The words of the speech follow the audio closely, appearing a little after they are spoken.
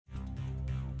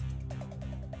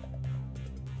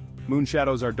Moon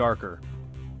shadows are darker.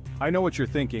 I know what you're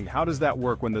thinking, how does that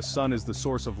work when the sun is the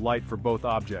source of light for both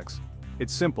objects?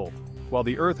 It's simple. While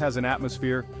the Earth has an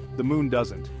atmosphere, the moon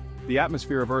doesn't. The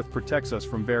atmosphere of Earth protects us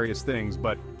from various things,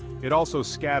 but it also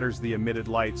scatters the emitted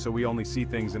light so we only see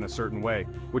things in a certain way,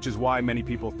 which is why many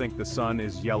people think the sun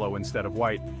is yellow instead of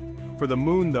white. For the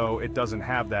moon though, it doesn't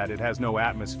have that, it has no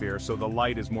atmosphere, so the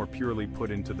light is more purely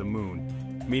put into the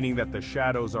moon, meaning that the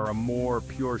shadows are a more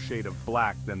pure shade of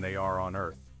black than they are on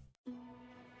Earth.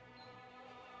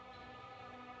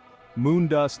 Moon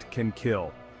dust can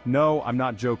kill. No, I'm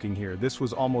not joking here, this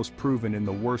was almost proven in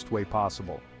the worst way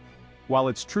possible. While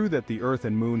it's true that the Earth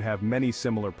and Moon have many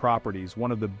similar properties,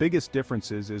 one of the biggest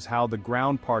differences is how the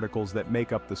ground particles that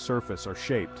make up the surface are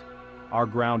shaped. Our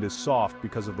ground is soft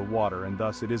because of the water and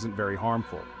thus it isn't very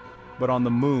harmful. But on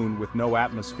the Moon, with no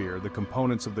atmosphere, the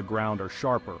components of the ground are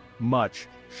sharper, much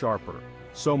sharper.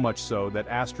 So much so that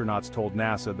astronauts told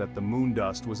NASA that the moon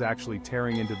dust was actually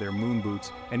tearing into their moon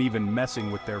boots and even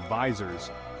messing with their visors.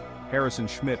 Harrison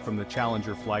Schmitt from the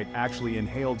Challenger flight actually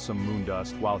inhaled some moon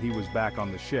dust while he was back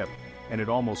on the ship, and it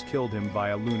almost killed him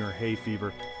via lunar hay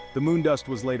fever. The moon dust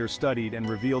was later studied and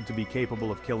revealed to be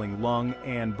capable of killing lung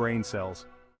and brain cells.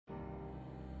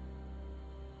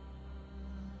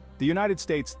 The United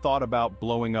States thought about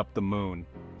blowing up the moon.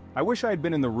 I wish I had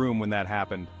been in the room when that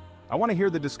happened. I want to hear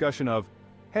the discussion of,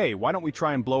 hey, why don't we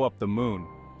try and blow up the moon?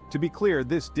 To be clear,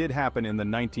 this did happen in the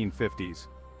 1950s.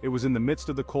 It was in the midst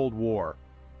of the Cold War,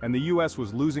 and the US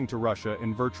was losing to Russia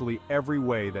in virtually every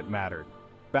way that mattered.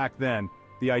 Back then,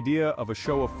 the idea of a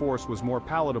show of force was more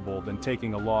palatable than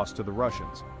taking a loss to the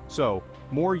Russians. So,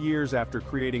 more years after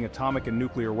creating atomic and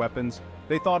nuclear weapons,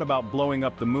 they thought about blowing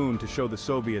up the moon to show the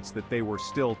Soviets that they were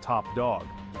still top dog.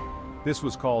 This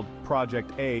was called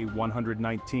Project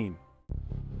A-119.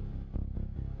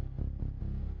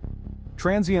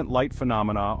 Transient light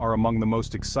phenomena are among the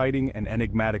most exciting and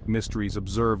enigmatic mysteries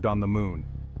observed on the moon.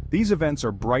 These events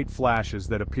are bright flashes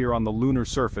that appear on the lunar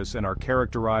surface and are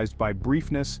characterized by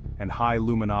briefness and high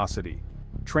luminosity.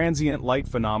 Transient light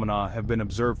phenomena have been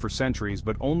observed for centuries,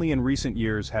 but only in recent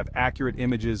years have accurate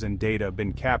images and data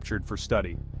been captured for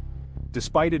study.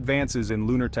 Despite advances in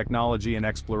lunar technology and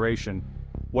exploration,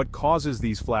 what causes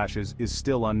these flashes is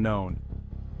still unknown.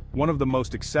 One of the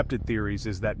most accepted theories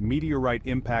is that meteorite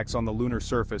impacts on the lunar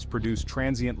surface produce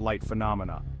transient light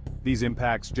phenomena. These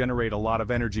impacts generate a lot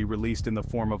of energy released in the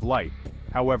form of light.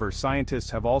 However, scientists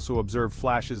have also observed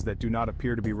flashes that do not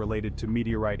appear to be related to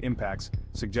meteorite impacts,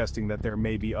 suggesting that there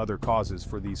may be other causes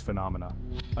for these phenomena.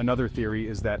 Another theory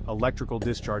is that electrical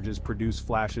discharges produce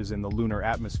flashes in the lunar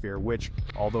atmosphere which,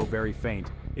 although very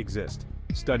faint, exist.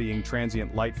 Studying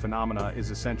transient light phenomena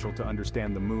is essential to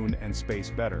understand the moon and space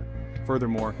better.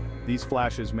 Furthermore, these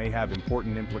flashes may have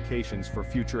important implications for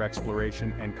future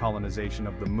exploration and colonization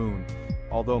of the moon.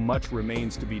 Although much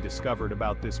remains to be discovered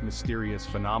about this mysterious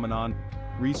phenomenon,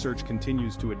 research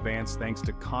continues to advance thanks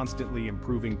to constantly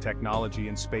improving technology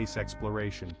in space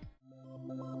exploration.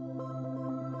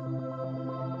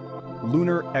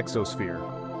 Lunar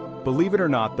exosphere. Believe it or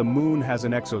not, the moon has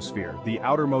an exosphere, the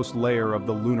outermost layer of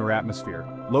the lunar atmosphere,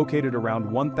 located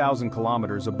around 1,000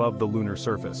 kilometers above the lunar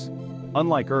surface.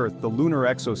 Unlike Earth, the lunar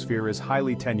exosphere is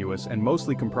highly tenuous and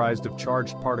mostly comprised of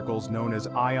charged particles known as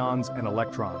ions and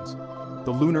electrons.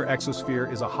 The lunar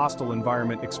exosphere is a hostile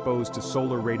environment exposed to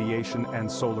solar radiation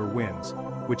and solar winds,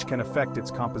 which can affect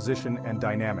its composition and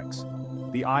dynamics.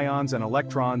 The ions and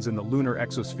electrons in the lunar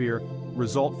exosphere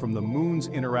result from the moon's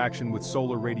interaction with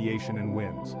solar radiation and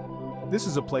winds. This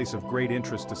is a place of great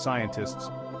interest to scientists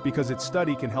because its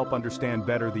study can help understand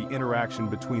better the interaction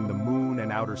between the moon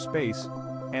and outer space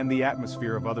and the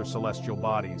atmosphere of other celestial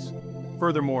bodies.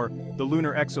 Furthermore, the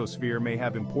lunar exosphere may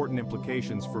have important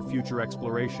implications for future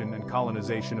exploration and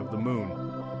colonization of the moon.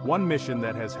 One mission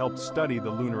that has helped study the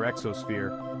lunar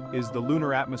exosphere is the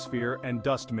Lunar Atmosphere and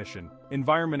Dust Mission,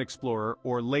 Environment Explorer,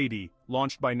 or LADEE,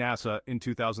 launched by NASA in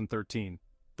 2013.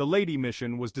 The LADEE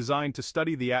mission was designed to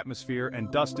study the atmosphere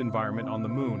and dust environment on the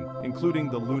moon,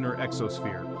 including the lunar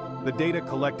exosphere. The data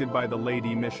collected by the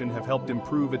LADEE mission have helped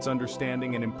improve its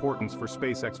understanding and importance for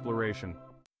space exploration.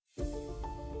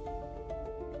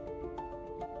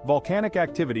 Volcanic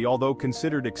activity, although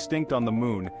considered extinct on the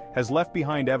moon, has left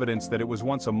behind evidence that it was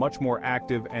once a much more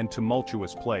active and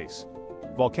tumultuous place.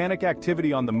 Volcanic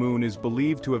activity on the moon is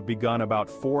believed to have begun about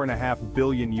 4.5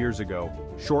 billion years ago,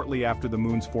 shortly after the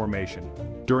moon's formation.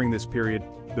 During this period,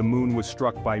 the moon was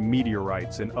struck by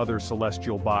meteorites and other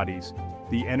celestial bodies.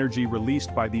 The energy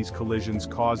released by these collisions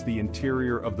caused the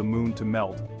interior of the moon to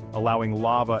melt, allowing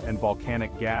lava and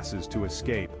volcanic gases to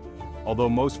escape. Although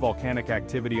most volcanic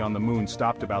activity on the moon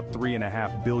stopped about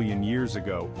 3.5 billion years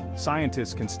ago,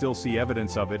 scientists can still see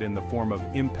evidence of it in the form of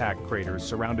impact craters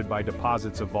surrounded by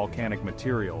deposits of volcanic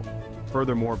material.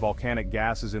 Furthermore, volcanic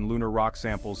gases in lunar rock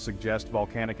samples suggest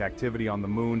volcanic activity on the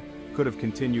moon could have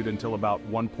continued until about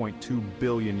 1.2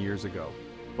 billion years ago.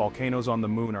 Volcanoes on the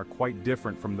moon are quite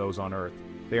different from those on Earth.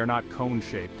 They are not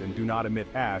cone-shaped and do not emit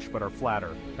ash but are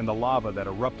flatter, and the lava that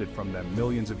erupted from them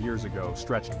millions of years ago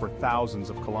stretched for thousands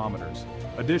of kilometers.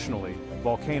 Additionally,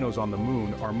 volcanoes on the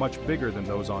moon are much bigger than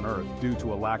those on Earth due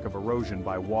to a lack of erosion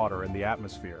by water in the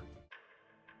atmosphere.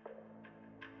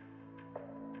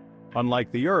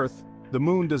 Unlike the Earth, the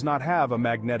moon does not have a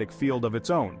magnetic field of its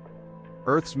own.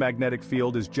 Earth's magnetic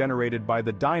field is generated by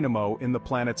the dynamo in the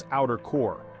planet's outer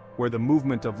core, where the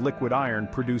movement of liquid iron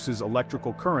produces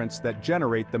electrical currents that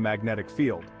generate the magnetic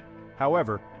field.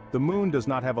 However, the moon does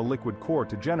not have a liquid core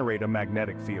to generate a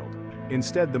magnetic field.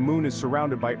 Instead, the moon is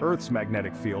surrounded by Earth's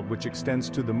magnetic field, which extends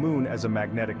to the moon as a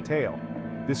magnetic tail.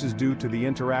 This is due to the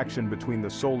interaction between the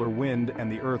solar wind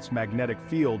and the Earth's magnetic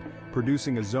field,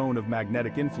 producing a zone of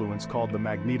magnetic influence called the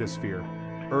magnetosphere.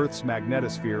 Earth's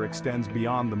magnetosphere extends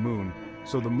beyond the moon,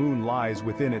 so the moon lies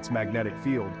within its magnetic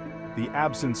field. The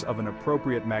absence of an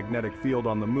appropriate magnetic field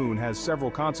on the moon has several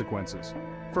consequences.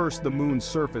 First, the moon's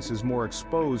surface is more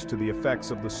exposed to the effects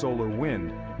of the solar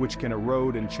wind, which can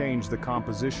erode and change the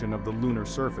composition of the lunar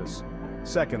surface.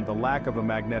 Second, the lack of a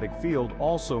magnetic field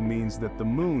also means that the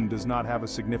moon does not have a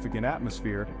significant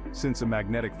atmosphere, since a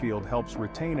magnetic field helps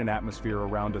retain an atmosphere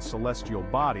around a celestial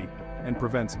body and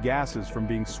prevents gases from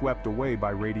being swept away by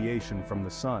radiation from the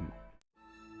sun.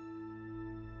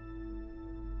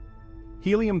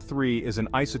 Helium-3 is an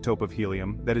isotope of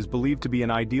helium that is believed to be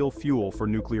an ideal fuel for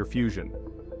nuclear fusion.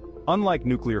 Unlike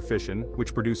nuclear fission,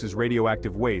 which produces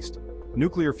radioactive waste,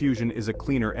 nuclear fusion is a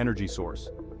cleaner energy source.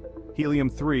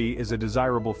 Helium-3 is a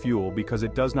desirable fuel because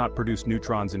it does not produce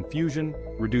neutrons in fusion,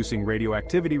 reducing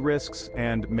radioactivity risks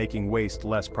and making waste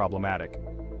less problematic.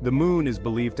 The moon is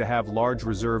believed to have large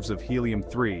reserves of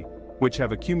helium-3, which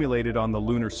have accumulated on the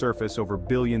lunar surface over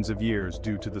billions of years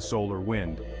due to the solar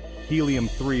wind.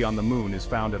 Helium-3 on the moon is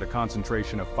found at a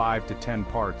concentration of 5 to 10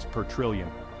 parts per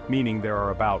trillion, meaning there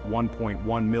are about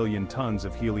 1.1 million tons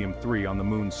of helium-3 on the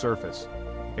moon's surface.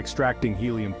 Extracting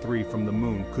helium-3 from the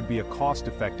moon could be a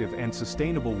cost-effective and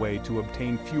sustainable way to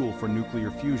obtain fuel for nuclear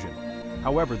fusion.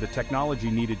 However, the technology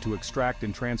needed to extract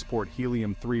and transport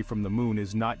helium-3 from the moon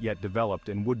is not yet developed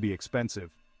and would be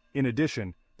expensive. In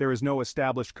addition, there is no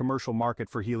established commercial market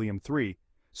for helium-3,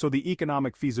 so the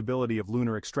economic feasibility of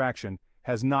lunar extraction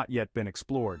has not yet been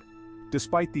explored.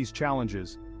 Despite these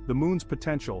challenges, the moon's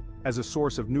potential as a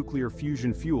source of nuclear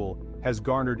fusion fuel has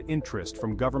garnered interest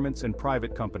from governments and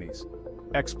private companies.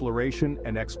 Exploration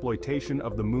and exploitation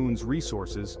of the moon's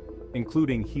resources,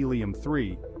 including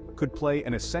helium-3, could play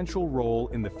an essential role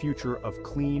in the future of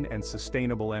clean and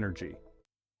sustainable energy.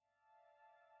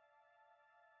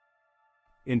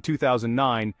 In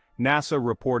 2009, NASA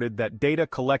reported that data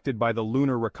collected by the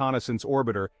Lunar Reconnaissance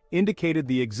Orbiter indicated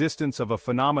the existence of a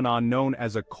phenomenon known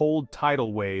as a cold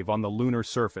tidal wave on the lunar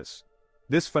surface.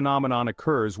 This phenomenon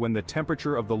occurs when the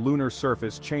temperature of the lunar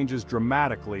surface changes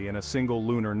dramatically in a single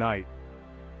lunar night.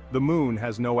 The moon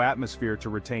has no atmosphere to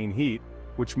retain heat,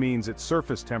 which means its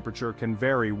surface temperature can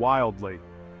vary wildly.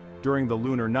 During the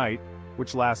lunar night,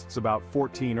 which lasts about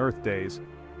 14 Earth days,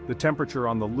 the temperature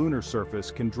on the lunar surface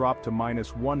can drop to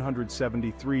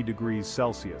 -173 degrees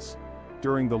Celsius.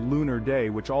 During the lunar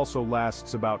day, which also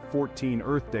lasts about 14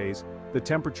 Earth days, the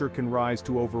temperature can rise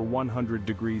to over 100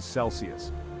 degrees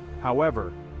Celsius.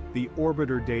 However, the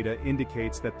orbiter data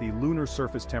indicates that the lunar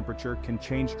surface temperature can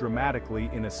change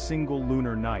dramatically in a single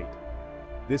lunar night.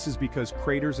 This is because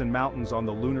craters and mountains on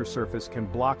the lunar surface can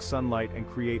block sunlight and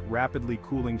create rapidly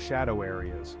cooling shadow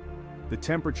areas. The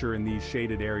temperature in these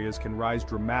shaded areas can rise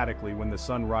dramatically when the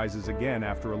sun rises again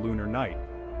after a lunar night.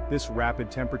 This rapid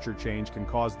temperature change can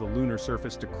cause the lunar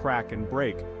surface to crack and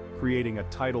break, creating a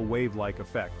tidal wave-like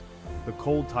effect. The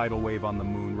cold tidal wave on the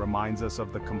moon reminds us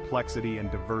of the complexity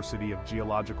and diversity of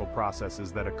geological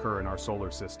processes that occur in our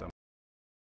solar system.